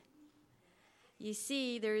You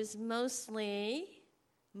see, there's mostly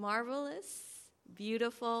marvelous,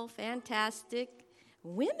 beautiful, fantastic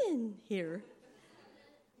women here.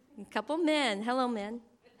 A couple men. Hello, men.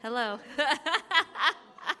 Hello.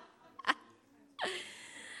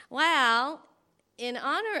 Well, in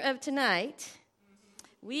honor of tonight,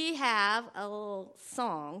 we have a little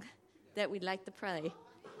song that we'd like to play.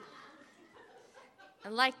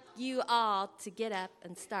 I'd like you all to get up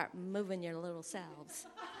and start moving your little selves.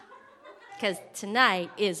 Because tonight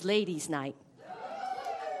is ladies' night.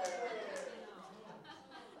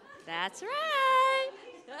 That's right.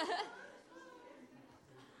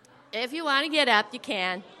 If you want to get up, you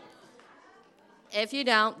can. If you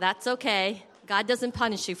don't, that's okay. God doesn't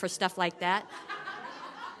punish you for stuff like that.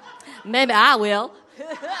 Maybe I will.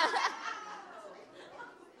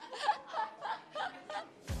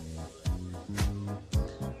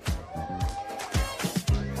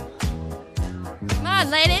 Come on,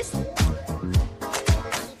 ladies.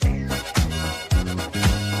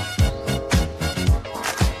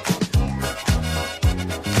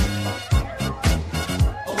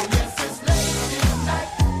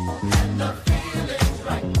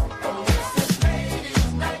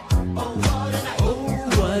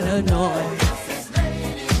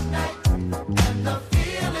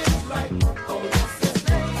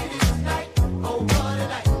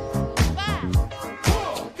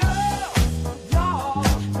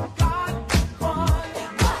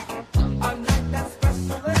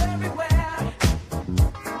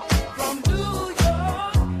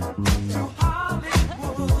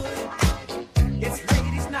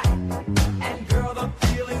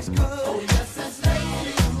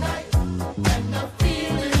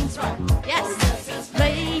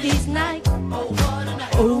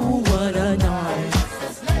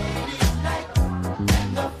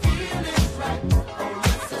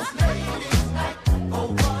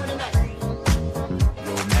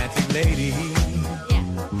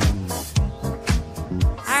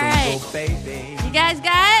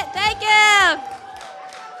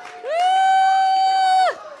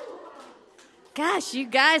 You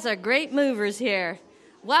guys are great movers here.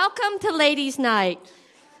 Welcome to Ladies' Night.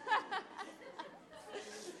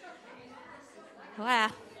 Wow.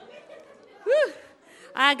 Whew.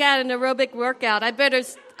 I got an aerobic workout. I better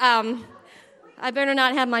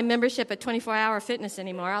not have my membership at 24-Hour Fitness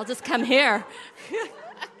anymore. I'll just come here.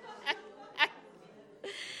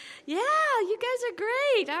 Yeah, you guys are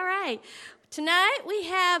great. All right. Tonight we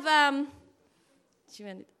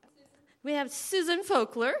have Susan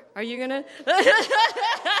Fochler. Are you going to?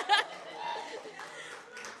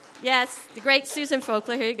 Yes, the great Susan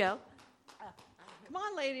Fochler. Here you go. Come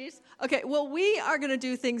on, ladies. Okay, well, we are going to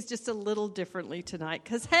do things just a little differently tonight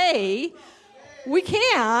because, hey, we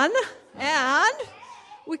can, and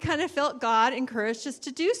we kind of felt God encouraged us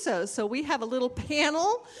to do so. So we have a little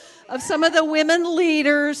panel of some of the women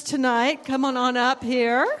leaders tonight. Come on up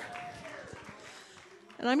here.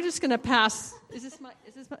 And I'm just going to pass. Is this my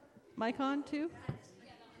mic on too?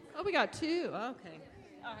 Oh, we got two. Okay.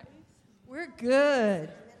 All right. We're good.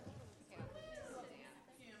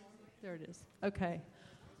 There it is. Okay.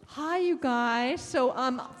 Hi, you guys. So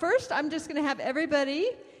first, I'm just going to have everybody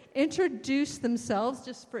introduce themselves,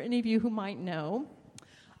 just for any of you who might know.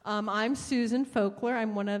 I'm Susan Fochler.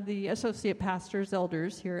 I'm one of the associate pastors,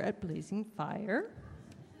 elders here at Blazing Fire.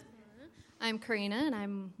 I'm Karena, and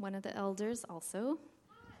I'm one of the elders also.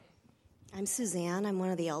 I'm Suzanne. I'm one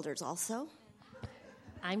of the elders also.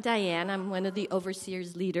 I'm Diane. I'm one of the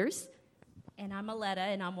overseers leaders. And I'm Aleta,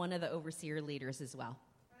 and I'm one of the overseer leaders as well.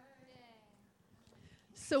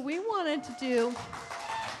 So we wanted to do...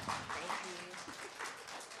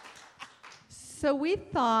 So we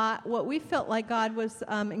thought what we felt like God was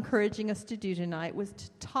encouraging us to do tonight was to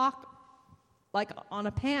talk like on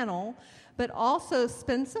a panel, but also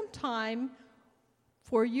spend some time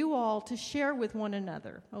for you all to share with one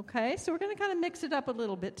another, okay? So we're going to kind of mix it up a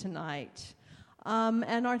little bit tonight.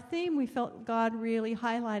 And our theme we felt God really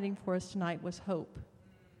highlighting for us tonight was hope.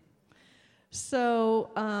 So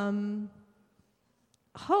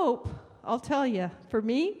hope, I'll tell you, for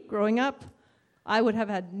me, growing up, I would have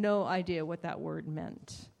had no idea what that word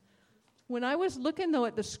meant. When I was looking, though,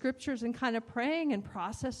 at the scriptures and kind of praying and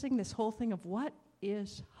processing this whole thing of what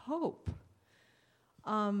is hope,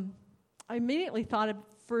 I immediately thought of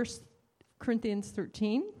 1 Corinthians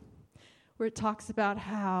 13, where it talks about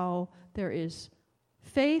how there is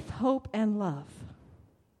faith, hope, and love.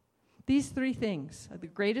 These three things. The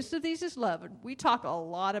greatest of these is love. We talk a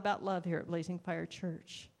lot about love here at Blazing Fire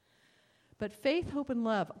Church. But faith, hope, and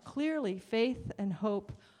love, clearly faith and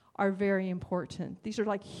hope are very important. These are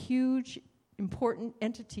like huge, important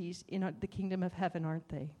entities in the kingdom of heaven, aren't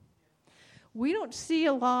they? We don't see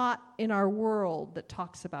a lot in our world that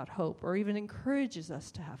talks about hope or even encourages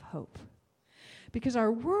us to have hope. Because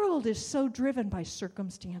our world is so driven by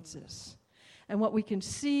circumstances and what we can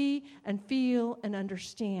see and feel and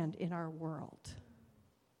understand in our world.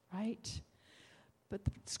 Right? But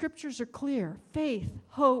the scriptures are clear. Faith,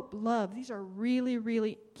 hope, love, these are really,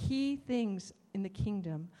 really key things in the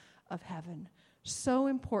kingdom of heaven. So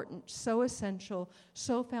important, so essential,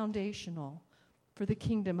 so foundational for the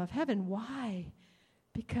kingdom of heaven. Why?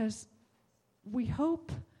 Because we're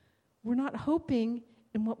not hoping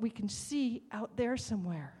in what we can see out there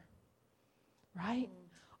somewhere. Right?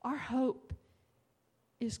 Our hope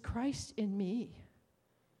is Christ in me.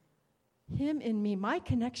 Him in me, my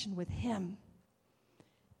connection with him.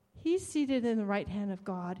 He's seated in the right hand of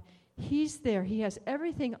God. He's there. He has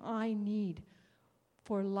everything I need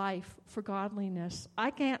for life, for godliness.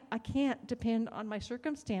 I can't depend on my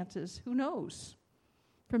circumstances. Who knows?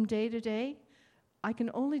 From day to day, I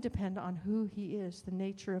can only depend on who he is, the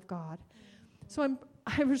nature of God. So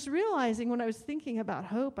I was realizing when I was thinking about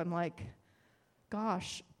hope, I'm like,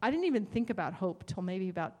 gosh, I didn't even think about hope till maybe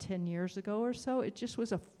about 10 years ago or so. It just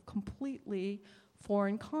was a completely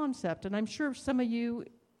foreign concept. And I'm sure some of you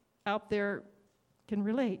out there can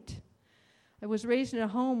relate. I was raised in a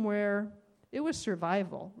home where it was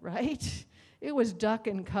survival, right? It was duck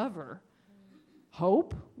and cover.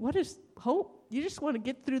 Hope? What is hope? You just want to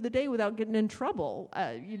get through the day without getting in trouble,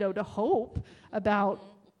 to hope about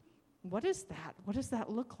what is that? What does that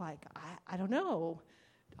look like? I don't know.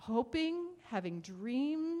 Hoping, having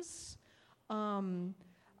dreams.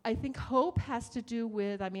 I think hope has to do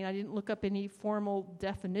with, I didn't look up any formal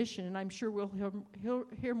definition, and I'm sure we'll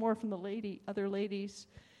hear more from the other ladies.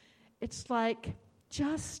 It's like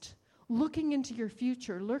just looking into your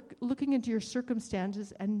future, looking into your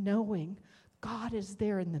circumstances and knowing God is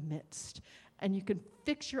there in the midst. And you can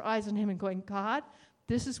fix your eyes on him and going, God,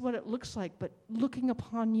 this is what it looks like, but looking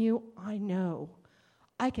upon you, I know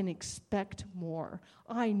I can expect more.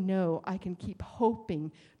 I know I can keep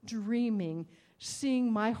hoping, dreaming,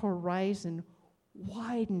 seeing my horizon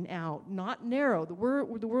widen out, not narrow. The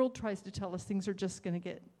world tries to tell us things are just going to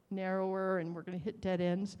get narrower and we're going to hit dead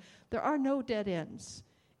ends. There are no dead ends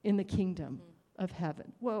in the kingdom of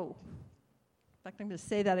heaven. Whoa. In fact, I'm going to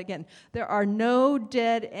say that again. There are no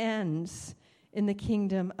dead ends in the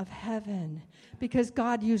kingdom of heaven because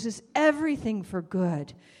God uses everything for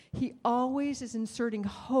good. He always is inserting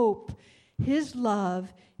hope, his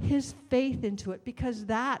love, his faith into it because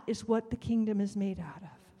that is what the kingdom is made out of.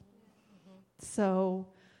 So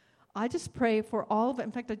I just pray for all of it.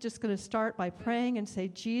 In fact, I'm just going to start by praying and say,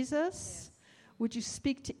 Jesus, would you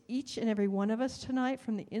speak to each and every one of us tonight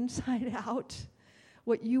from the inside out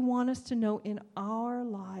what you want us to know in our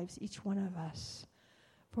lives, each one of us,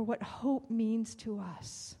 for what hope means to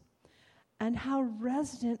us and how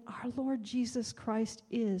resident our Lord Jesus Christ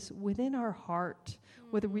is within our heart,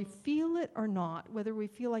 whether we feel it or not, whether we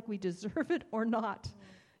feel like we deserve it or not.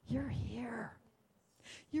 You're here.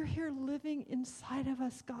 You're here living inside of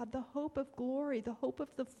us, God, the hope of glory, the hope of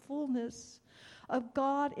the fullness of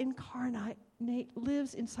God incarnate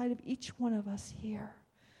lives inside of each one of us here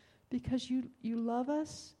because you love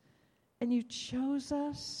us and you chose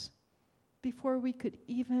us before we could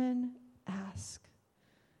even ask.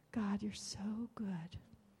 God, you're so good,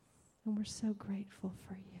 and we're so grateful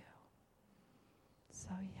for you. So,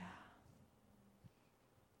 yeah.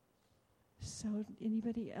 So,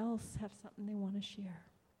 anybody else have something they want to share?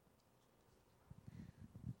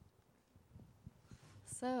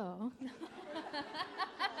 So,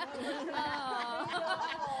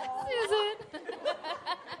 Susan.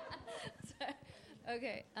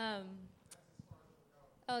 Okay.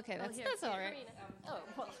 Okay, that's all right.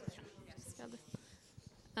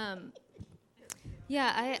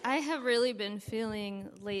 I have really been feeling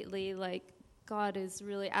lately like God is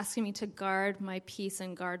really asking me to guard my peace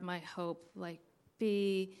and guard my hope, like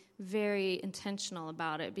be very intentional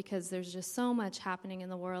about it because there's just so much happening in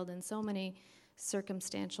the world and so many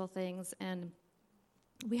circumstantial things. And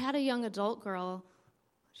we had a young adult girl,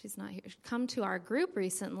 she's not here, come to our group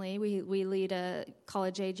recently. We lead a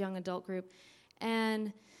college-age young adult group.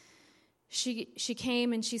 And she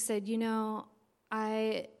came and she said,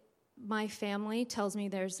 my family tells me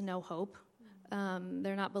there's no hope.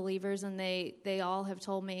 They're not believers, and they all have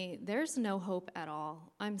told me there's no hope at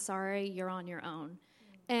all. I'm sorry, you're on your own.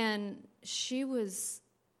 And she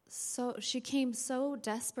came so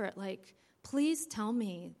desperate, like, please tell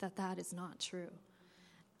me that is not true.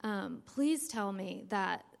 Please tell me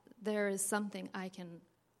that there is something I can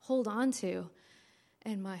hold on to.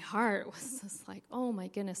 And my heart was just like, oh my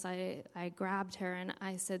goodness, I grabbed her and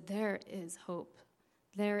I said, there is hope.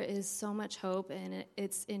 there is so much hope, and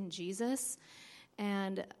it's in Jesus.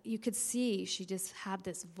 And you could see she just had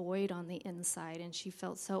this void on the inside, and she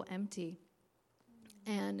felt so empty.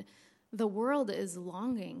 And the world is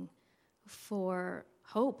longing for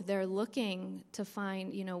hope. They're looking to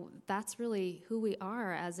find, that's really who we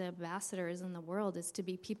are as ambassadors in the world, is to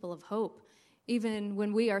be people of hope. Even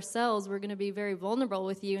when we ourselves, we're going to be very vulnerable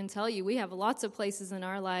with you and tell you we have lots of places in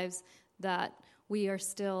our lives that we are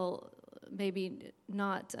still maybe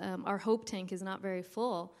not, our hope tank is not very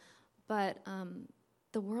full. But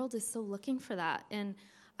the world is so looking for that. And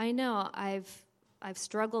I know I've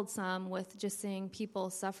struggled some with just seeing people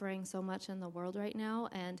suffering so much in the world right now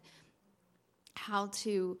and how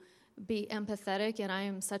to be empathetic. And I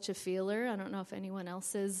am such a feeler. I don't know if anyone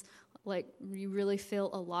else is, you really feel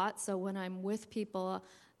a lot. So when I'm with people,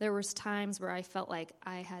 there was times where I felt like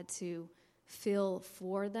I had to feel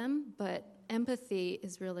for them, but empathy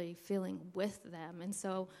is really feeling with them. And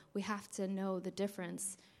so we have to know the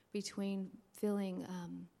difference between feeling,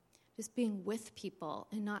 just being with people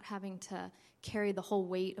and not having to carry the whole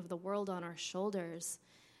weight of the world on our shoulders.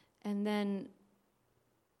 And then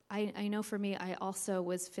I know for me, I also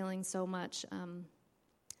was feeling so much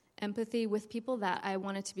empathy with people that I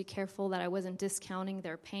wanted to be careful that I wasn't discounting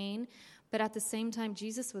their pain. But at the same time,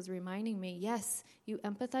 Jesus was reminding me, yes, you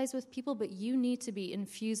empathize with people, but you need to be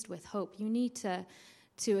infused with hope. You need to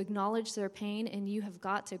acknowledge their pain, and you have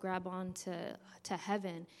got to grab on to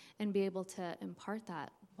heaven and be able to impart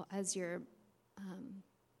that as you're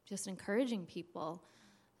just encouraging people.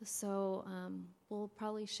 So we'll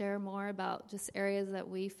probably share more about just areas that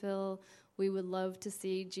we feel we would love to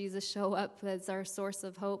see Jesus show up as our source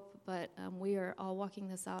of hope, but we are all walking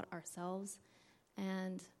this out ourselves.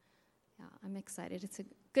 And yeah, I'm excited. It's a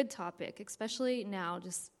good topic, especially now,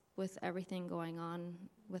 just with everything going on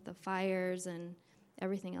with the fires and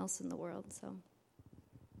everything else in the world.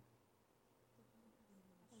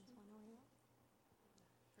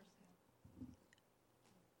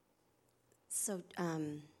 So,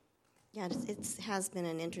 yeah, it has been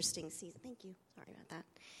an interesting season. Thank you. Sorry about that.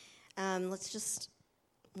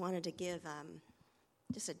 Wanted to give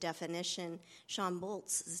just a definition. Sean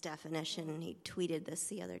Boltz's definition, he tweeted this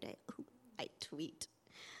the other day. Ooh, I tweet.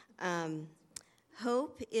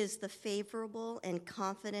 Hope is the favorable and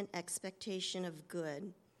confident expectation of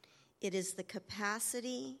good. It is the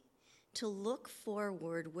capacity to look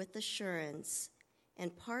forward with assurance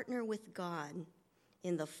and partner with God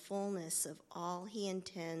in the fullness of all he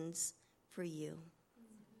intends for you.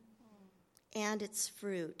 And its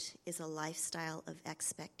fruit is a lifestyle of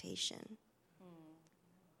expectation.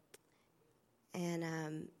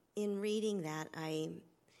 And in reading that,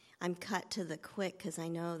 I'm cut to the quick because I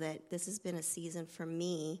know that this has been a season for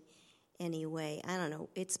me anyway. I don't know.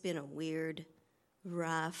 It's been a weird,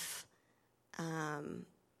 rough,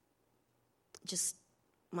 just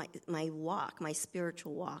my walk, my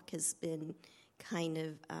spiritual walk has been kind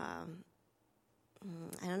of, I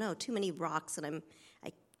don't know, too many rocks, and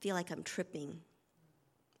I feel like I'm tripping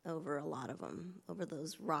over a lot of them, over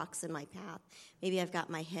those rocks in my path. Maybe I've got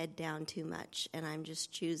my head down too much, and I'm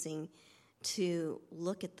just choosing to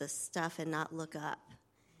look at the stuff and not look up.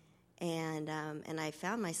 And I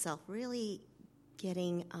found myself really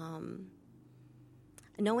getting,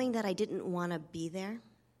 knowing that I didn't want to be there,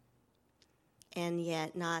 and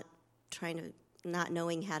yet not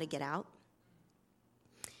knowing how to get out,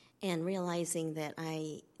 and realizing that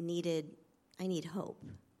I need hope.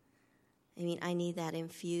 I mean, I need that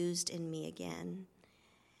infused in me again.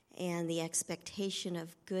 And the expectation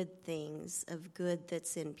of good things, of good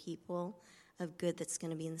that's in people, of good that's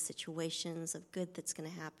going to be in the situations, of good that's going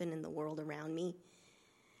to happen in the world around me.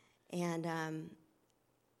 And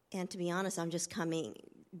to be honest, I'm just coming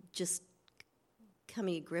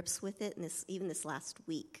to grips with it in even this last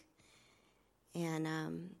week.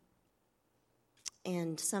 And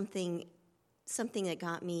something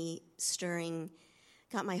that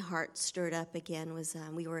got my heart stirred up again was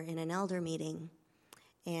we were in an elder meeting,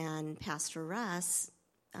 and Pastor Russ,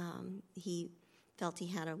 he felt he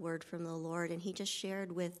had a word from the Lord, and he just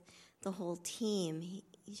shared with the whole team. He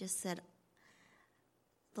just said,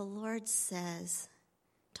 "The Lord says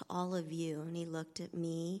to all of you," and he looked at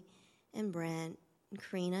me and Brent and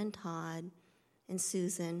Karena and Todd and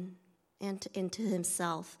Susan and to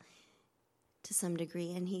himself to some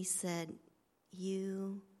degree, and he said,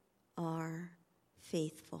 "You are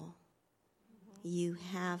faithful. You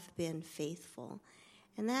have been faithful."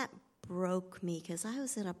 And that broke me, because I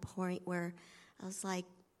was at a point where I was like,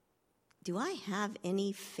 do I have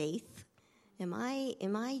any faith? Am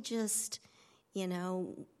I just,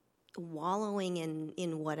 wallowing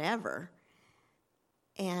in whatever?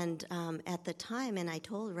 And at the time, and I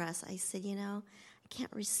told Russ, I said, I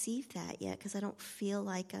can't receive that yet because I don't feel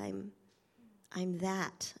like I'm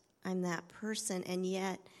that person, and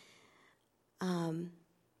yet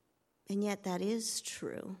that is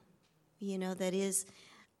true. That is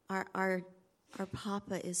our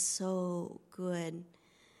Papa is so good,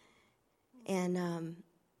 and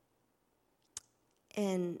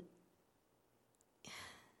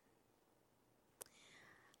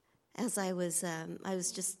as I was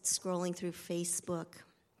just scrolling through Facebook,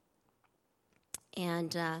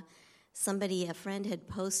 and a friend had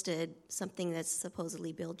posted something that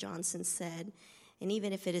supposedly Bill Johnson said, and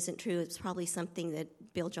even if it isn't true, it's probably something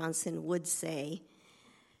that Bill Johnson would say,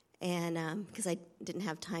 and because I didn't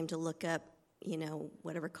have time to look up,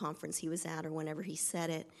 whatever conference he was at or whenever he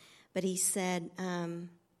said it, but he said,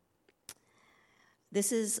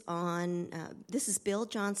 this is Bill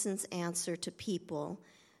Johnson's answer to people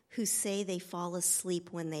who say they fall asleep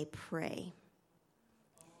when they pray.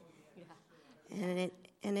 Yeah.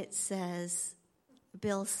 And it says,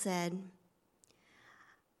 Bill said,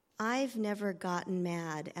 I've never gotten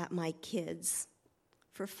mad at my kids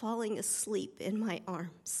for falling asleep in my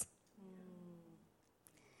arms.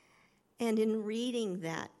 And in reading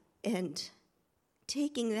that and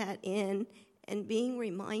taking that in and being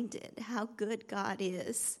reminded how good God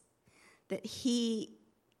is, that He,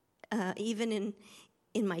 even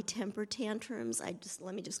in my temper tantrums,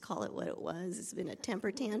 let me just call it what it was. It's been a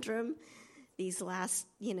temper tantrum these last,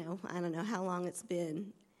 I don't know how long it's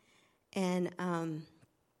been. And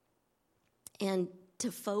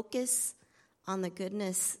to focus on the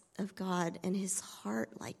goodness of God and His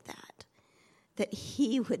heart like that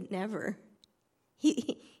He would never,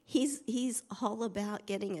 He's all about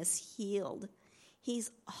getting us healed.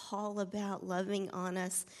 He's all about loving on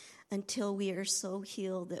us until we are so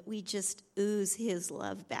healed that we just ooze His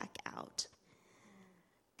love back out.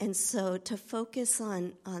 And so to focus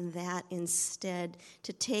on that instead,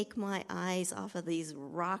 to take my eyes off of these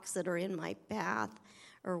rocks that are in my path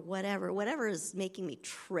or whatever is making me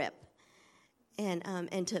trip, and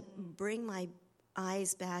to bring my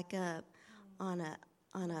eyes back up on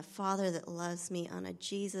a Father that loves me, on a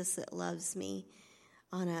Jesus that loves me,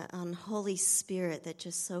 on Holy Spirit that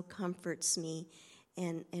just so comforts me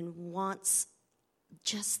and wants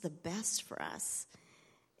just the best for us,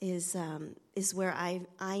 is where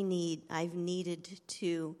I've needed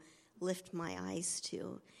to lift my eyes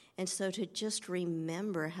to. And so to just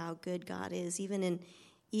remember how good God is, even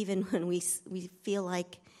when we feel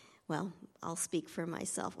like, well, I'll speak for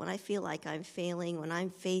myself, when I feel like I'm failing, when I'm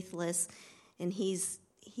faithless, and He's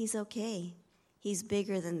okay. He's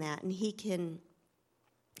bigger than that, and He can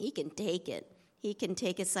take it. He can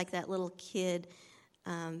take it. It's like that little kid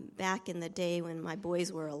back in the day when my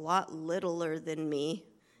boys were a lot littler than me,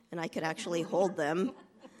 and I could actually hold them.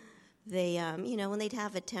 They, when they'd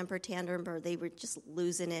have a temper tantrum or they were just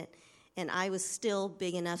losing it, and I was still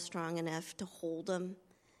big enough, strong enough to hold them,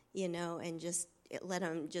 and just let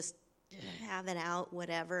them just have it out,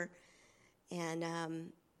 whatever,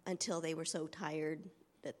 and until they were so tired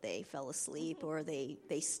that they fell asleep or they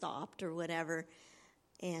stopped or whatever,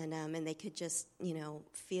 and they could just,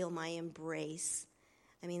 feel my embrace.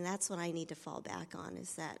 I mean, that's what I need to fall back on,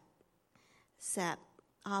 is that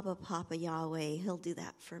Abba, Papa, Yahweh, He'll do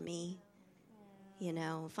that for me.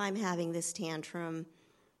 If I'm having this tantrum,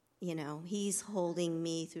 He's holding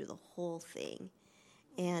me through the whole thing.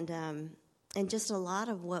 And just a lot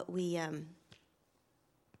of what we, a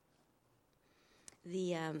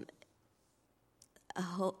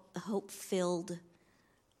hope-filled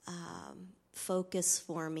focus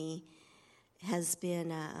for me has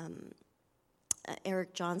been,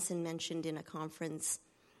 Eric Johnson mentioned in a conference,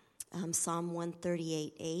 Psalm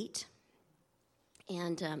 138:8,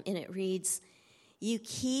 and it reads, "You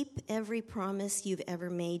keep every promise you've ever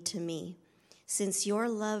made to me. Since your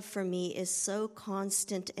love for me is so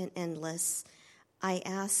constant and endless, I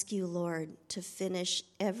ask you, Lord, to finish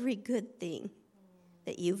every good thing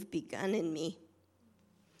that you've begun in me."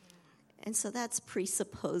 And so that's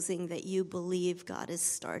presupposing that you believe God is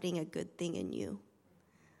starting a good thing in you,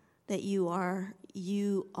 that you are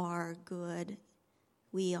good.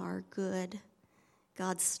 We are good.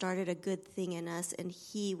 God started a good thing in us, and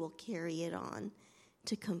He will carry it on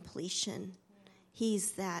to completion.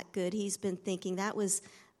 He's that good. He's been thinking. That was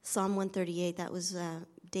Psalm 138. That was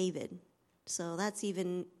David. So that's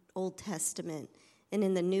even Old Testament. And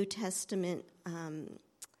in the New Testament,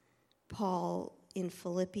 Paul in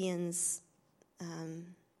Philippians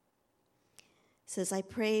says, I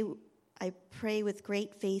pray with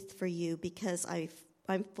great faith for you because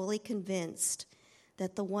I'm fully convinced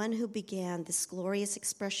that the one who began this glorious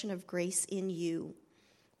expression of grace in you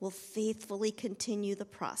will faithfully continue the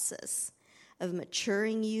process of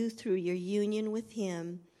maturing you through your union with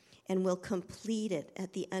him and will complete it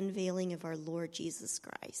at the unveiling of our Lord Jesus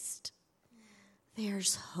Christ.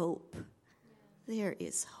 There's hope. There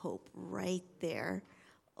is hope right there.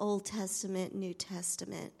 Old Testament, New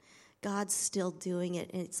Testament. God's still doing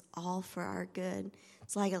it, and it's all for our good.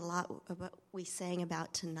 It's like a lot of what we sang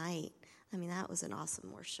about tonight. I mean, that was an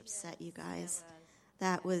awesome worship set, you guys.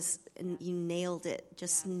 That was, and you nailed it,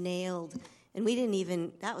 just nailed. And we didn't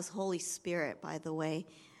even, that was Holy Spirit, by the way.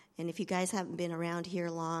 And if you guys haven't been around here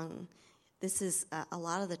long, this is, a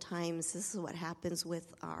lot of the times, this is what happens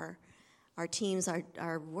with our teams.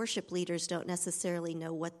 Our worship leaders don't necessarily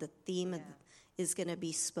know what the theme is going to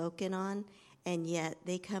be spoken on, and yet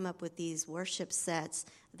they come up with these worship sets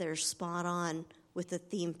that are spot on with the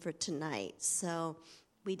theme for tonight. So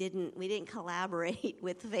we didn't collaborate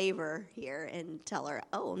with Favor here and tell her,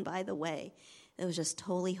 oh, and by the way, it was just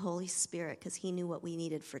totally Holy Spirit, because he knew what we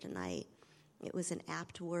needed for tonight. It was an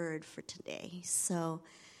apt word for today. So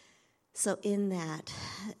in that,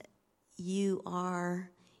 you are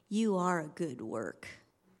a good work.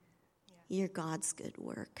 Yeah. You're God's good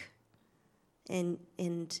work. And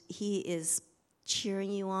he is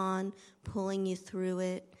cheering you on, pulling you through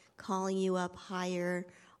it, calling you up higher,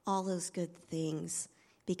 all those good things,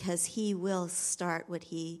 because he will start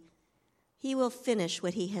he will finish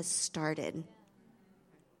what he has started.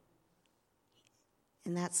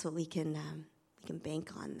 And that's what we can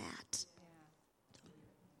bank on that.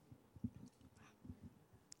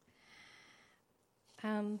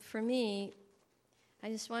 For me, I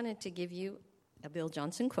just wanted to give you a Bill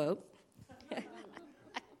Johnson quote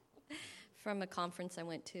from a conference I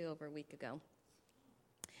went to over a week ago.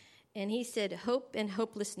 And he said, "Hope and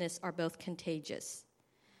hopelessness are both contagious.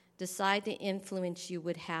 Decide the influence you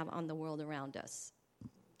would have on the world around us."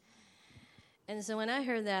 And so when I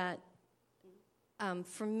heard that,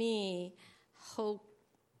 for me, hope,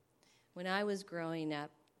 when I was growing up,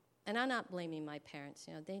 and I'm not blaming my parents,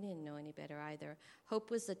 they didn't know any better either. Hope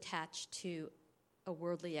was attached to a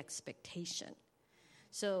worldly expectation.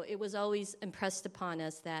 So it was always impressed upon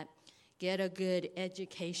us that get a good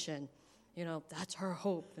education, that's our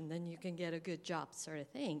hope, and then you can get a good job sort of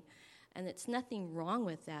thing. And it's nothing wrong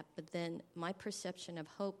with that, but then my perception of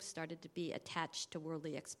hope started to be attached to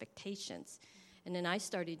worldly expectations. And then I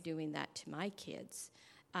started doing that to my kids.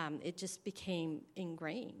 It just became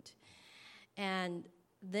ingrained. And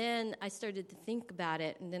then I started to think about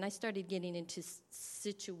it, and then I started getting into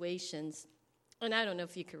situations, and I don't know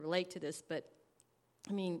if you can relate to this, but,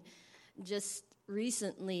 just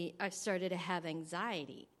recently I started to have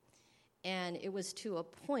anxiety, and it was to a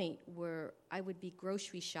point where I would be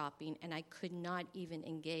grocery shopping, and I could not even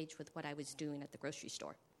engage with what I was doing at the grocery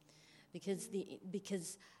store, because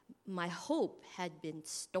my hope had been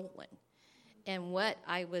stolen, and what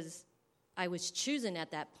I was choosing at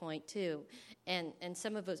that point too, and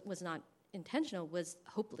some of it was not intentional, was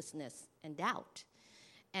hopelessness and doubt.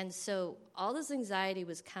 And so all this anxiety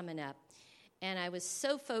was coming up, and I was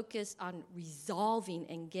so focused on resolving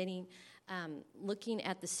and getting, looking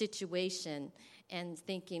at the situation and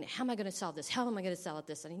thinking, how am I going to solve this? How am I going to solve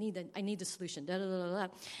this? And I need the solution. Da, da, da, da,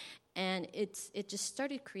 da. And it just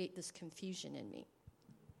started to create this confusion in me.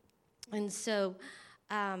 And so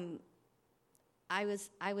I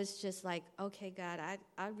was just like, okay, God,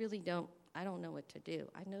 I really don't know what to do.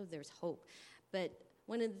 I know there's hope. But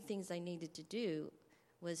one of the things I needed to do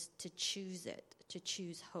was to choose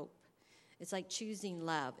hope. It's like choosing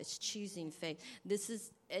love. It's choosing faith.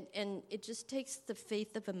 And it just takes the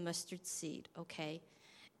faith of a mustard seed, okay?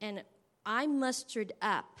 And I mustered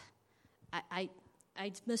up. I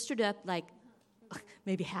mustered up like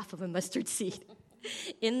maybe half of a mustard seed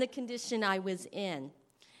in the condition I was in.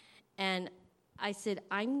 And I said,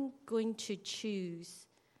 I'm going to choose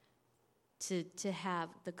to have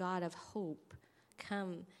the God of hope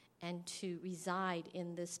come and to reside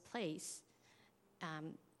in this place,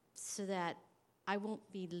 so that I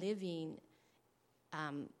won't be living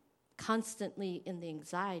constantly in the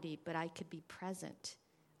anxiety, but I could be present.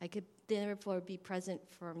 I could therefore be present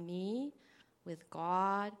for me, with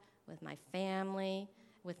God, with my family,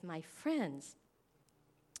 with my friends.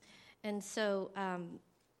 And so, can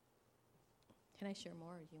I share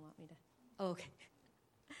more, or do you want me to? Oh, okay.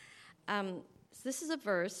 So this is a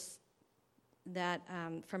verse that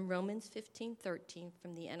from Romans 15:13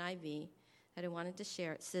 from the NIV that I wanted to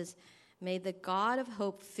share. It says, "May the God of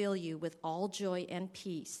hope fill you with all joy and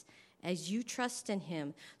peace as you trust in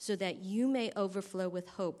him, so that you may overflow with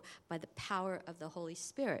hope by the power of the Holy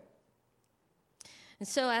Spirit." And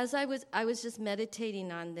so as I was just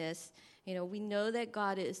meditating on this, we know that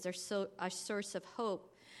God is our source of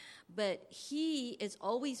hope, but he is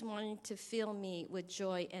always wanting to fill me with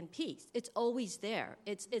joy and peace. It's always there.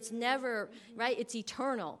 It's never, right? It's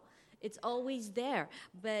eternal. It's always there.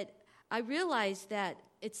 But I realized that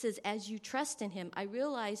it says, as you trust in him, I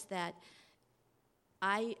realized that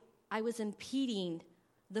I was impeding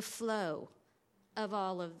the flow of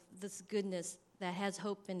all of this goodness that has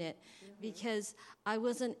hope in it, because I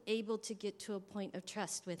wasn't able to get to a point of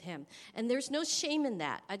trust with him. And there's no shame in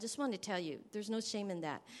that. I just want to tell you, there's no shame in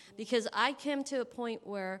that. Because I came to a point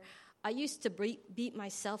where I used to beat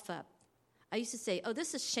myself up. I used to say, oh,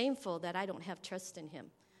 this is shameful that I don't have trust in him.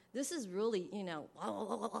 This is really,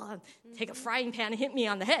 take a frying pan and hit me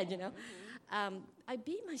on the head, I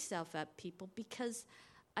beat myself up, people, because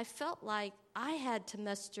I felt like I had to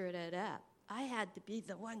muster it up. I had to be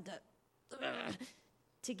the one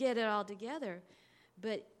to get it all together.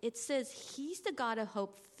 But it says he's the God of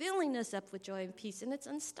hope, filling us up with joy and peace, and it's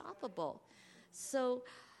unstoppable. So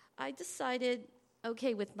I decided,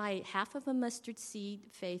 okay, with my half of a mustard seed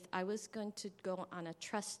faith, I was going to go on a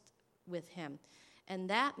trust with him. And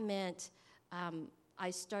that meant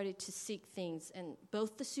I started to seek things, and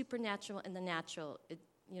both the supernatural and the natural,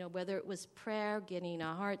 whether it was prayer, getting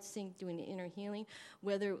a heart sync, doing the inner healing,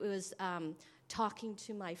 whether it was talking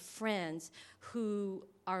to my friends who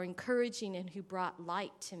are encouraging and who brought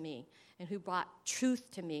light to me and who brought truth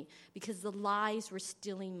to me, because the lies were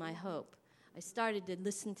stealing my hope. I started to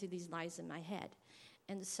listen to these lies in my head.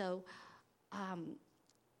 And so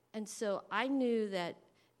I knew that,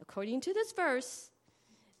 according to this verse,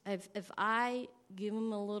 if I give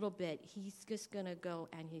him a little bit, he's just going to go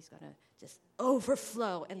and he's going to just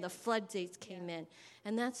overflow. And the floodgates came in.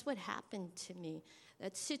 And that's what happened to me.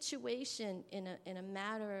 That situation, in a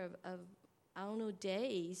matter of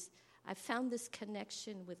days, I found this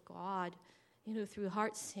connection with God, through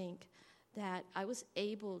Heart Sync, that I was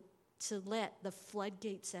able to let the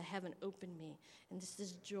floodgates of heaven open me. And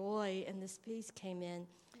this joy and this peace came in.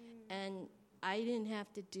 And I didn't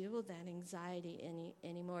have to deal with that anxiety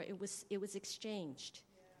anymore. It was exchanged.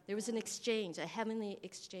 There was an exchange, a heavenly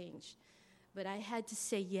exchange. But I had to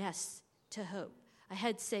say yes to hope. I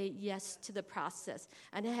had to say yes to the process.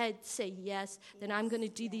 And I had to say yes, that I'm going to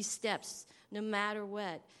do these steps no matter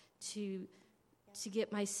what to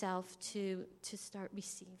get myself to start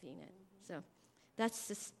receiving it. So that's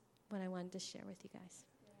just what I wanted to share with you guys.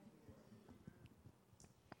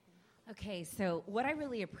 Okay, so what I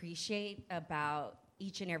really appreciate about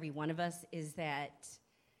each and every one of us is that,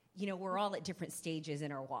 we're all at different stages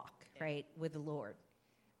in our walk, right, with the Lord.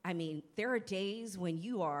 I mean, there are days when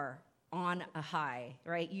you are on a high,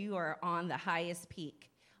 right? You are on the highest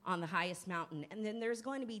peak, on the highest mountain. And then there's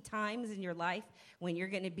going to be times in your life when you're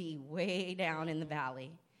going to be way down in the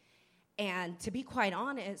valley. And to be quite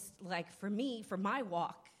honest, like for me, for my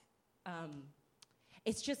walk,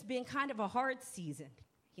 it's just been kind of a hard season,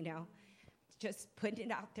 just putting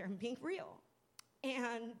it out there and being real.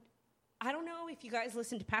 And I don't know if you guys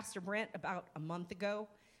listened to Pastor Brent about a month ago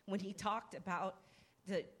when he talked about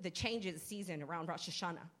the change of the season around Rosh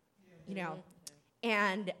Hashanah.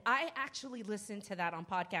 And I actually listened to that on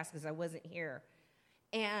podcast because I wasn't here.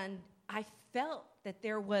 And I felt that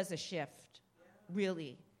there was a shift,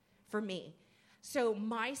 really, for me. So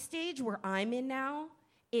my stage where I'm in now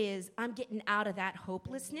is I'm getting out of that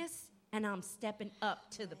hopelessness, and I'm stepping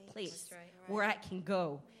up to the place where I can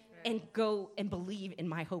go and believe in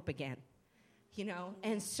my hope again,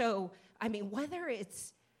 And so, I mean, whether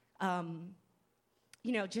it's,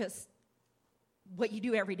 just what you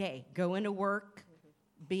do every day, going to work,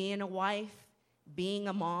 being a wife, being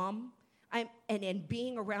a mom, and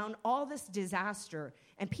being around all this disaster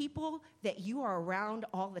and people that you are around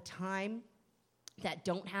all the time that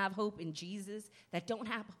don't have hope in Jesus, that don't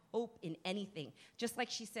have hope in anything. Just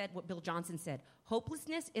like she said, what Bill Johnson said,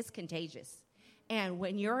 hopelessness is contagious. And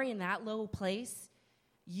when you're in that low place,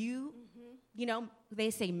 they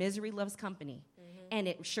say misery loves company. And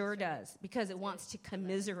it sure does, because it wants to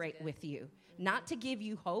commiserate with you. Not to give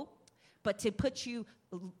you hope, but to put you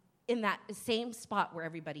in that same spot where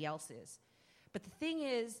everybody else is. But the thing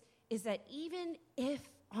is that even if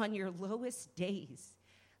on your lowest days,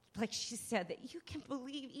 like she said, that you can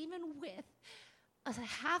believe even with a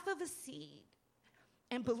half of a seed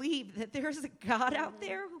and believe that there's a God out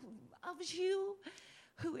there who loves you,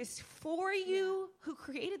 who is for you, who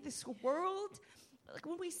created this world. Like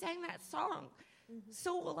when we sang that song,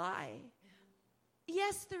 So Will I.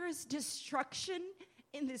 Yes, there is destruction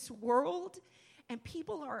in this world, and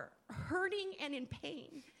people are hurting and in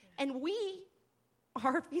pain, and we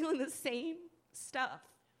are feeling the same stuff.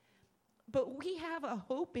 But we have a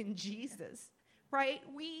hope in Jesus, right?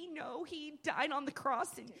 We know he died on the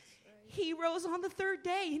cross, and he rose on the third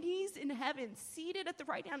day, and he's in heaven, seated at the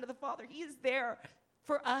right hand of the Father. He is there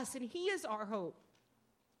for us, and he is our hope.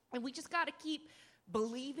 And we just got to keep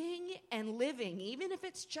believing and living, even if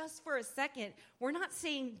it's just for a second. We're not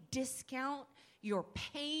saying discount your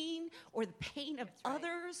pain or the pain of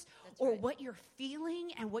others or what you're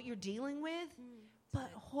feeling and what you're dealing with, but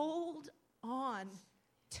hold on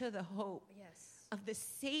to the hope of the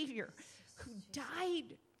Savior who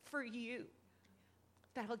died for you.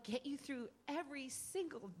 That'll get you through every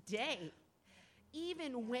single day,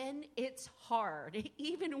 even when it's hard,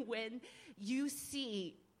 even when you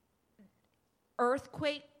see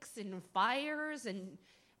earthquakes and fires and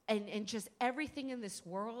just everything in this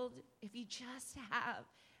world. If you just have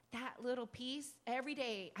that little piece every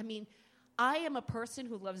day. I mean, I am a person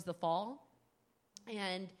who loves the fall,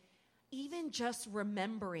 and even just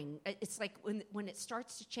remembering, it's like when it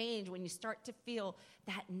starts to change, when you start to feel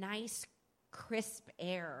that nice, crisp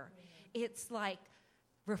air, it's like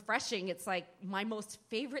refreshing. It's like my most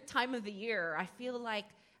favorite time of the year. I feel like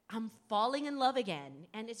I'm falling in love again,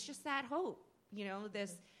 and it's just that hope,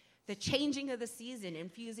 the changing of the season,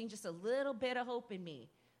 infusing just a little bit of hope in me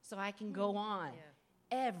so I can go on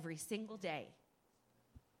every single day.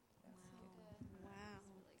 Wow.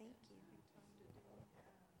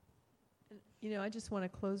 Thank you. I just want to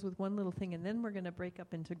close with one little thing, and then we're going to break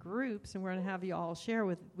up into groups, and we're going to have you all share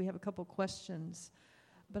we have a couple questions.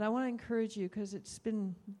 But I want to encourage you, because it's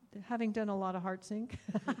been, having done a lot of heart sync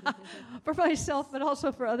for myself, but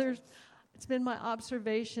also for others, it's been my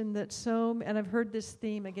observation that and I've heard this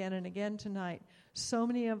theme again and again tonight, so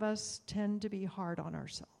many of us tend to be hard on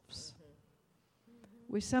ourselves.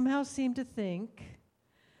 We somehow seem to think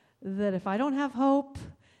that if I don't have hope,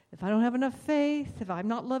 if I don't have enough faith, if I'm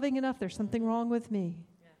not loving enough, there's something wrong with me.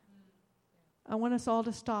 I want us all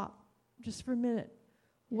to stop just for a minute.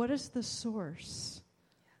 What is the source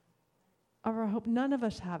of our hope? None of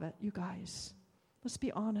us have it, you guys. Let's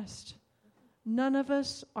be honest. None of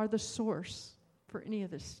us are the source for any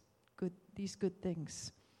of these good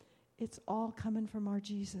things. It's all coming from our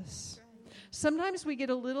Jesus. Sometimes we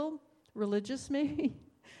get a little religious, maybe.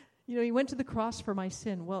 He went to the cross for my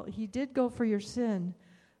sin. Well, he did go for your sin,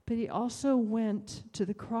 but he also went to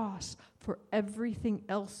the cross for everything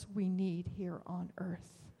else we need here on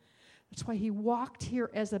earth. That's why he walked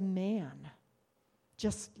here as a man,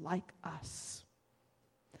 just like us.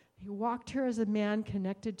 He walked here as a man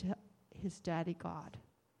connected to his daddy God,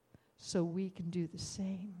 so we can do the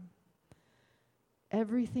same.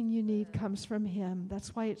 Everything you need comes from him.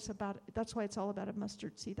 That's why it's all about a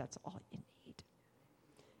mustard seed. That's all you need.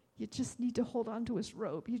 You just need to hold on to his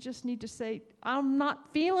robe. You just need to say, I'm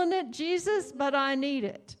not feeling it, Jesus, but I need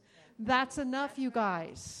it. That's enough, you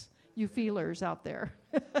guys, you feelers out there.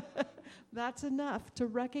 That's enough to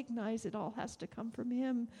recognize it all has to come from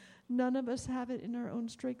him. None of us have it in our own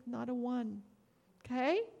strength, not a one.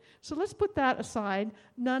 Okay? So let's put that aside.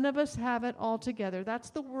 None of us have it all together.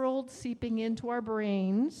 That's the world seeping into our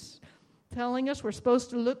brains, telling us we're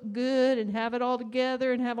supposed to look good and have it all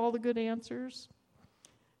together and have all the good answers.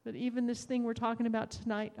 But even this thing we're talking about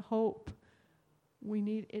tonight, hope,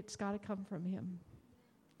 it's got to come from him.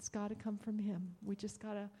 It's got to come from him. We just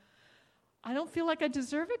got to, I don't feel like I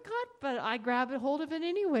deserve it, God, but I grab a hold of it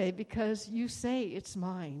anyway because you say it's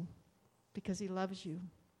mine, because he loves you.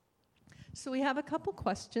 So we have a couple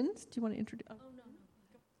questions. Do you want to introduce? No.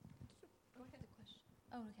 Go ahead. The question.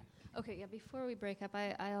 Oh, okay. Okay, yeah, before we break up,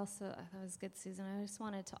 I thought it was good, Susan. I just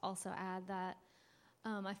wanted to also add that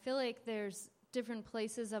I feel like there's different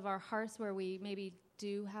places of our hearts where we maybe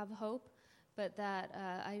do have hope, but that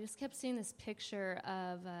I just kept seeing this picture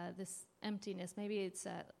of this emptiness. Maybe it's,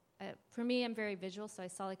 for me, I'm very visual, so I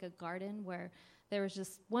saw like a garden where there was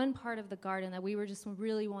just one part of the garden that we were just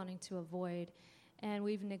really wanting to avoid. And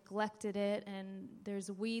we've neglected it, and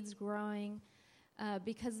there's weeds growing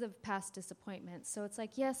because of past disappointments. So it's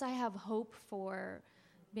like, yes, I have hope for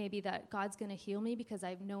maybe that God's going to heal me because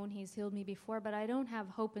I've known he's healed me before, but I don't have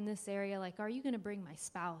hope in this area. Like, are you going to bring my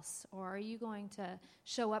spouse, or are you going to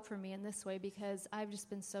show up for me in this way because I've just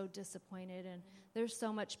been so disappointed, and there's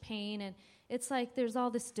so much pain, and it's like there's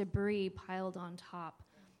all this debris piled on top.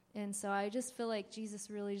 And so I just feel like Jesus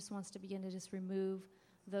really just wants to begin to just remove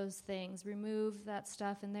those things, remove that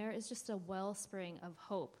stuff, and there is just a wellspring of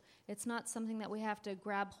hope. It's not something that we have to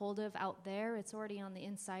grab hold of out there. It's already on the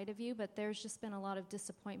inside of you, but there's just been a lot of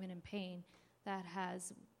disappointment and pain that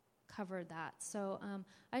has covered that. So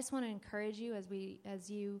I just want to encourage you as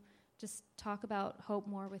you just talk about hope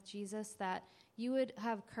more with Jesus, that you would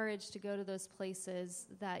have courage to go to those places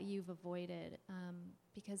that you've avoided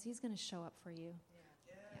because he's going to show up for you.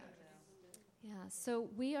 Yeah, so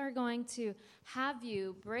we are going to have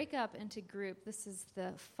you break up into group. This is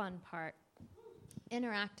the fun part.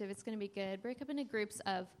 Interactive, it's going to be good. Break up into groups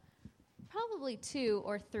of probably 2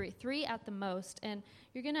 or 3 at the most. And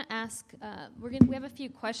you're going to ask, we have a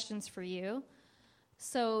few questions for you.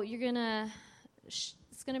 So you're going to,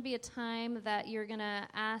 it's going to be a time that you're going to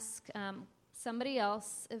ask somebody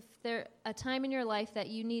else if there a time in your life that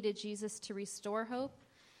you needed Jesus to restore hope,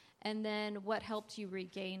 and then what helped you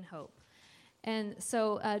regain hope. And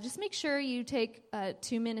so just make sure you take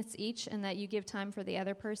 2 minutes each and that you give time for the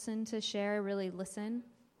other person to share, really listen.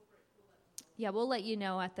 Yeah, we'll let you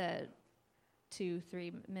know at the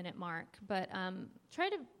 2-3 minute mark. But try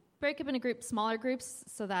to break up into groups, smaller groups,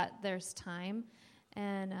 so that there's time.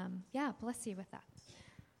 And bless you with that.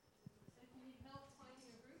 If you need help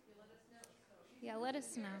finding a group, you let us know. Yeah, let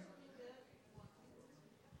us know.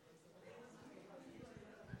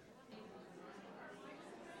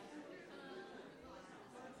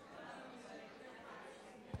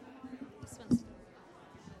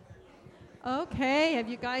 Okay, have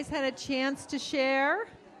you guys had a chance to share?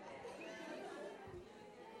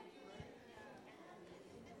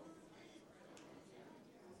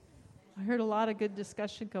 I heard a lot of good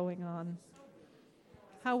discussion going on.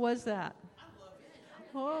 How was that?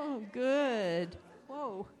 Oh, good.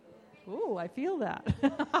 Whoa. Ooh, I feel that.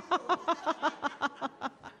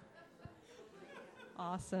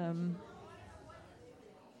 Awesome.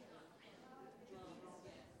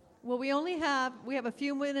 Well, we have a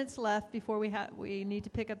few minutes left before we need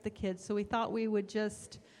to pick up the kids, so we thought we would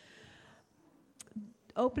just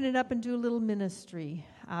open it up and do a little ministry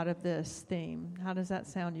out of this theme. How does that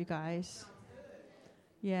sound, you guys?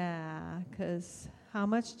 Yeah, because how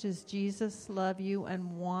much does Jesus love you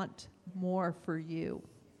and want more for you?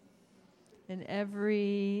 In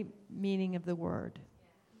every meaning of the word.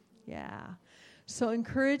 Yeah. So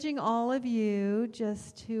encouraging all of you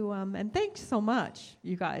just to, and thanks so much,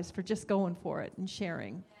 you guys, for just going for it and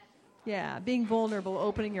sharing. Yeah, being vulnerable,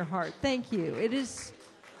 opening your heart. Thank you. It is,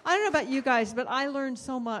 I don't know about you guys, but I learned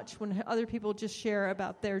so much when other people just share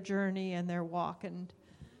about their journey and their walk. And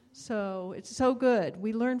so it's so good.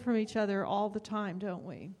 We learn from each other all the time, don't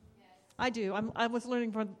we? I do. I was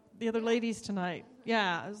learning from the other ladies tonight.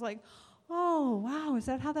 Yeah, I was like, oh, wow, is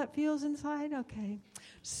that how that feels inside? Okay.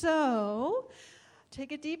 So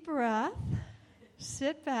take a deep breath,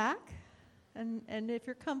 sit back, and if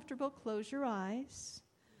you're comfortable, close your eyes.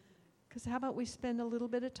 Because how about we spend a little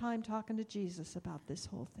bit of time talking to Jesus about this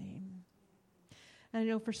whole theme? And I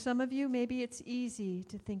know for some of you, maybe it's easy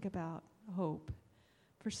to think about hope.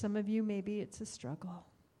 For some of you, maybe it's a struggle.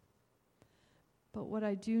 But what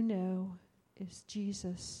I do know is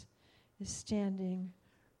Jesus is standing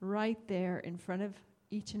right there in front of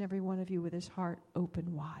each and every one of you with his heart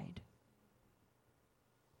open wide.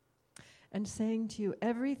 And saying to you,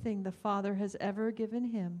 everything the Father has ever given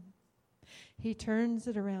him, he turns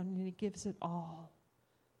it around and he gives it all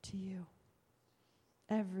to you.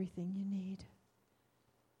 Everything you need,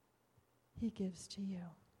 he gives to you.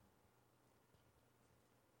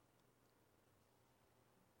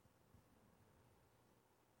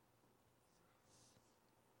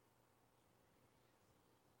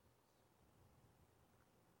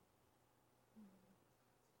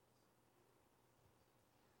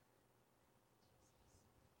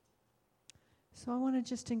 So I want to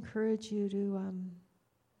just encourage you to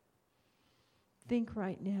think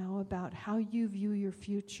right now about how you view your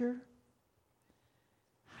future,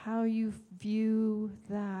 how you view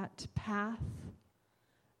that path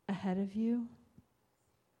ahead of you.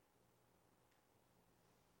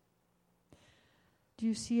 Do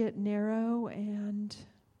you see it narrow and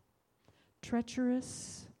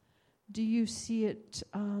treacherous? Do you see it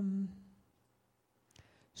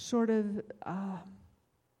sort of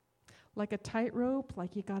like a tightrope,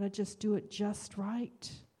 like you got to just do it just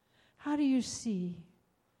right? How do you see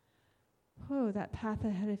that path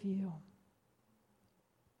ahead of you?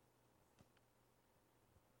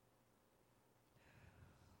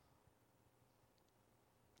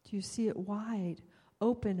 Do you see it wide,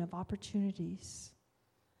 open of opportunities?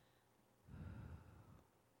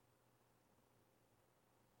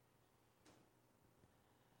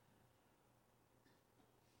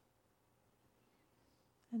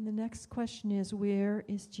 And the next question is, where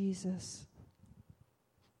is Jesus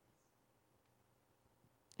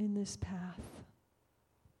in this path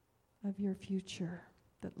of your future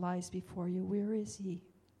that lies before you? Where is he?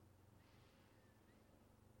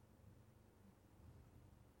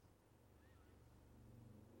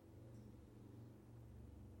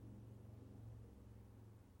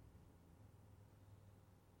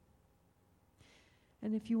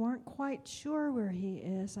 And if you aren't quite sure where he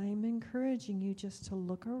is, I am encouraging you just to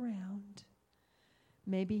look around.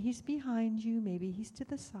 Maybe he's behind you, maybe he's to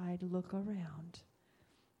the side. Look around.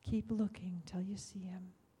 Keep looking till you see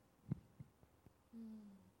him.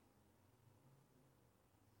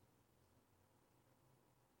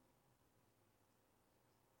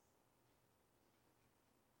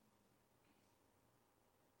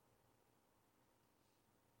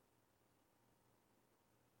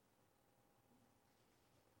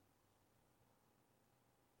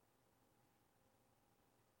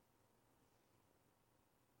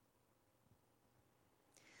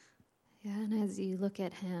 Yeah, and as you look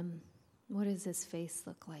at him, what does his face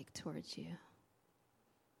look like towards you?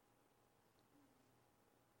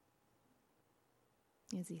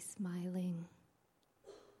 Is he smiling?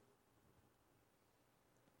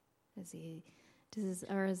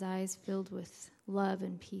 Are his eyes filled with love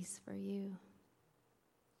and peace for you?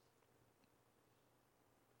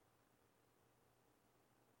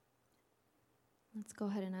 Let's go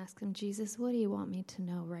ahead and ask him, Jesus, what do you want me to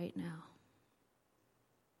know right now?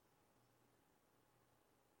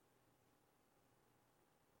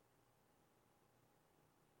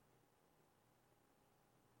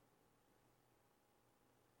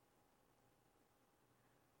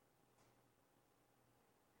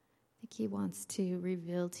 He wants to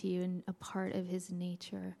reveal to you a part of his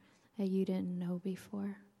nature that you didn't know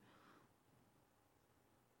before.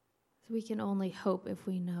 So we can only hope if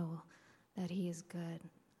we know that he is good.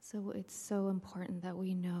 So it's so important that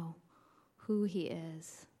we know who he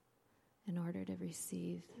is in order to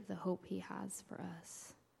receive the hope he has for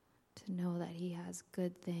us, to know that he has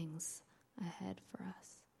good things ahead for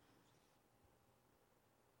us.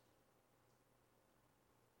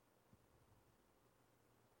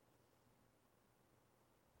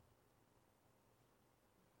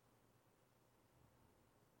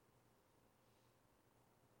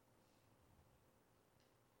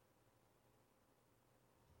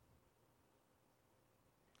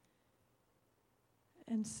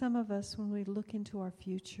 And some of us, when we look into our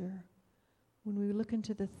future, when we look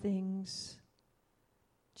into the things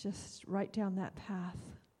just right down that path,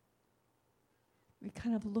 we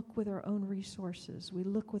kind of look with our own resources. We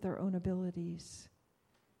look with our own abilities.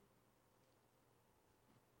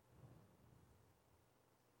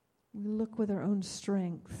 We look with our own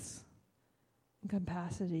strengths and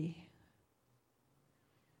capacity.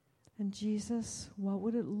 And Jesus, what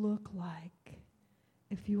would it look like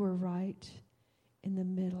if you were right in the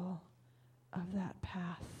middle of that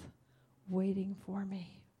path, waiting for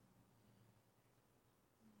me?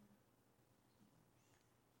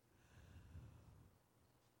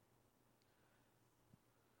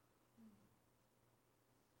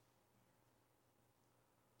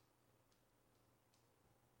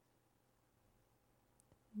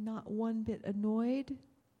 Not one bit annoyed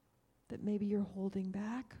that maybe you're holding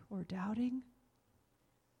back or doubting.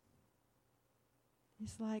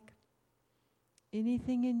 He's like,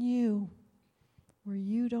 anything in you where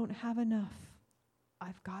you don't have enough,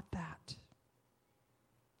 I've got that.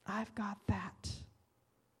 I've got that.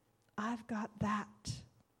 I've got that.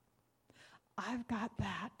 I've got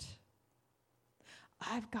that.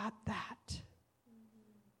 I've got that.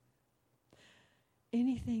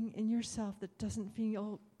 Anything in yourself that doesn't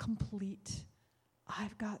feel complete,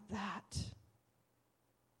 I've got that.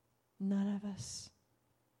 None of us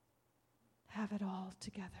have it all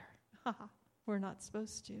together. We're not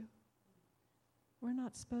supposed to. We're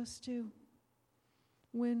not supposed to.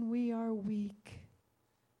 When we are weak,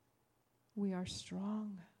 we are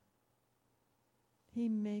strong. He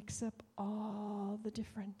makes up all the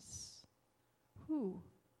difference. Whew.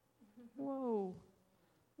 Whoa.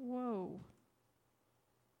 Whoa.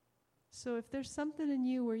 So if there's something in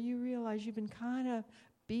you where you realize you've been kind of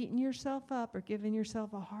beating yourself up or giving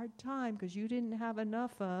yourself a hard time because you didn't have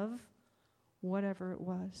enough of whatever it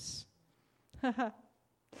was,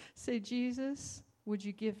 say, Jesus, would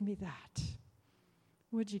you give me that?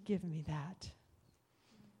 Would you give me that?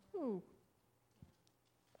 Ooh.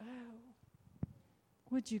 Oh.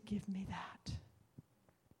 Would you give me that?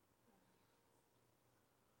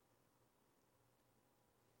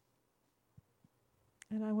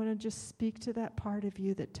 And I want to just speak to that part of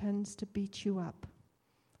you that tends to beat you up.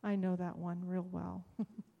 I know that one real well.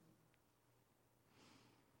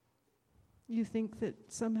 You think that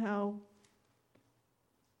somehow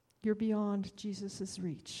you're beyond Jesus'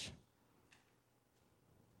 reach.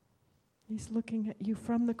 He's looking at you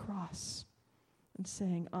from the cross and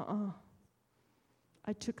saying,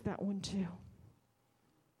 I took that one too.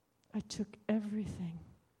 I took everything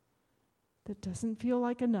that doesn't feel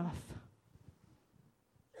like enough.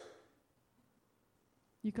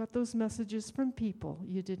 You got those messages from people.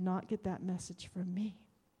 You did not get that message from me.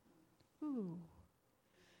 Ooh.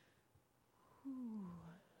 Ooh.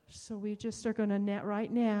 So we just are going to,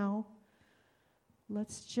 right now,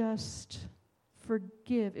 let's just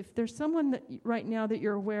forgive. If there's someone that right now that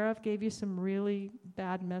you're aware of gave you some really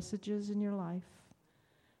bad messages in your life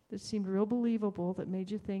that seemed real believable, that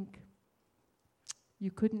made you think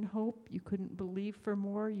you couldn't hope, you couldn't believe for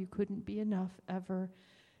more, you couldn't be enough ever.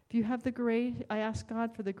 If you have the grace, I ask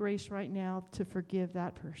God for the grace right now to forgive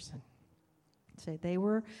that person. Say, they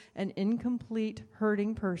were an incomplete,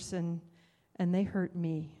 hurting person, and they hurt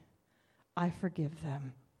me. I forgive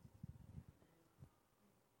them.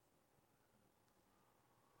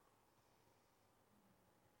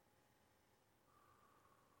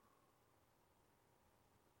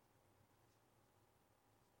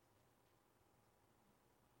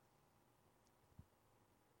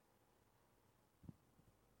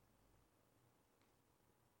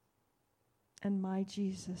 And my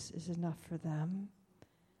Jesus is enough for them,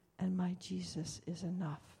 and my Jesus is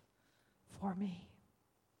enough for me.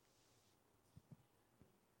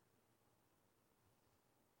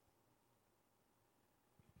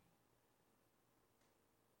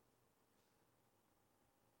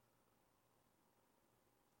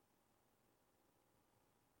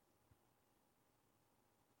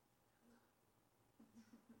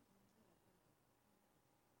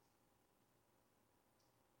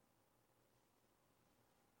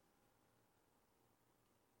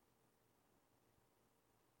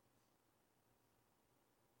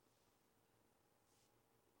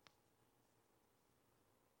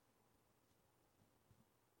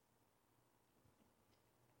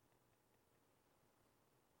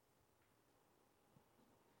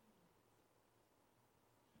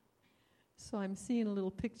 So I'm seeing a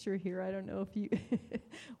little picture here. I don't know if you,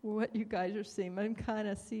 what you guys are seeing, but I'm kind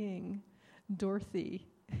of seeing Dorothy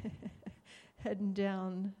heading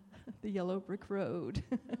down the yellow brick road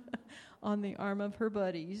on the arm of her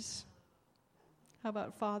buddies. How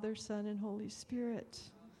about Father, Son, and Holy Spirit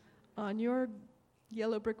on your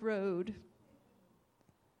yellow brick road?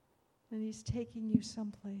 And he's taking you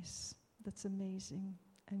someplace that's amazing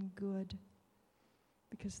and good.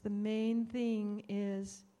 Because the main thing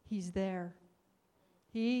is he's there.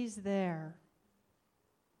 He's there.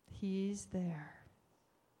 He's there.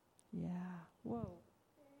 Yeah. Whoa.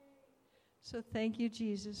 So thank you,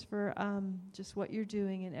 Jesus, for just what you're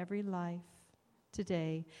doing in every life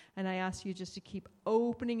today. And I ask you just to keep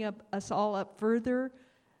opening up us all up further,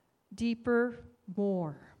 deeper,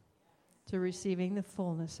 more to receiving the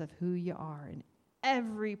fullness of who you are in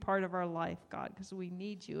every part of our life, God, because we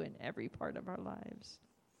need you in every part of our lives.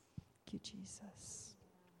 Thank you, Jesus.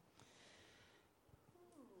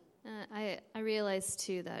 I realize,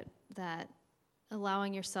 too, that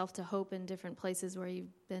allowing yourself to hope in different places where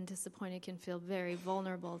you've been disappointed can feel very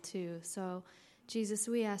vulnerable, too. So, Jesus,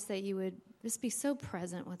 we ask that you would just be so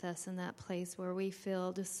present with us in that place where we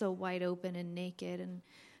feel just so wide open and naked. And,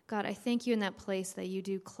 God, I thank you in that place that you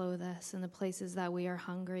do clothe us, in the places that we are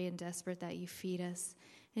hungry and desperate, that you feed us.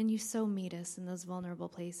 And you so meet us in those vulnerable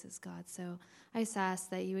places, God. So I just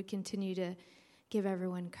ask that you would continue to give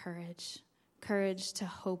everyone courage to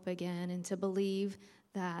hope again, and to believe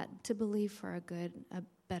for a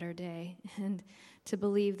better day, and to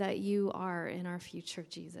believe that you are in our future,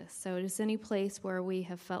 Jesus. So just any place where we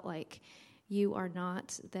have felt like you are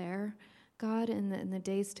not there, God, in the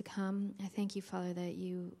days to come, I thank you, Father, that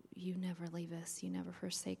you never leave us, you never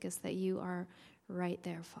forsake us, that you are right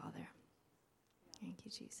there, Father. Thank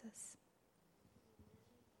you, Jesus.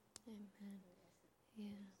 Amen. Yeah.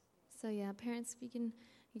 So yeah, parents, if you can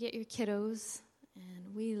get your kiddos,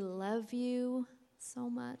 and we love you so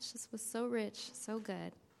much. This was so rich, so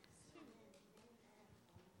good.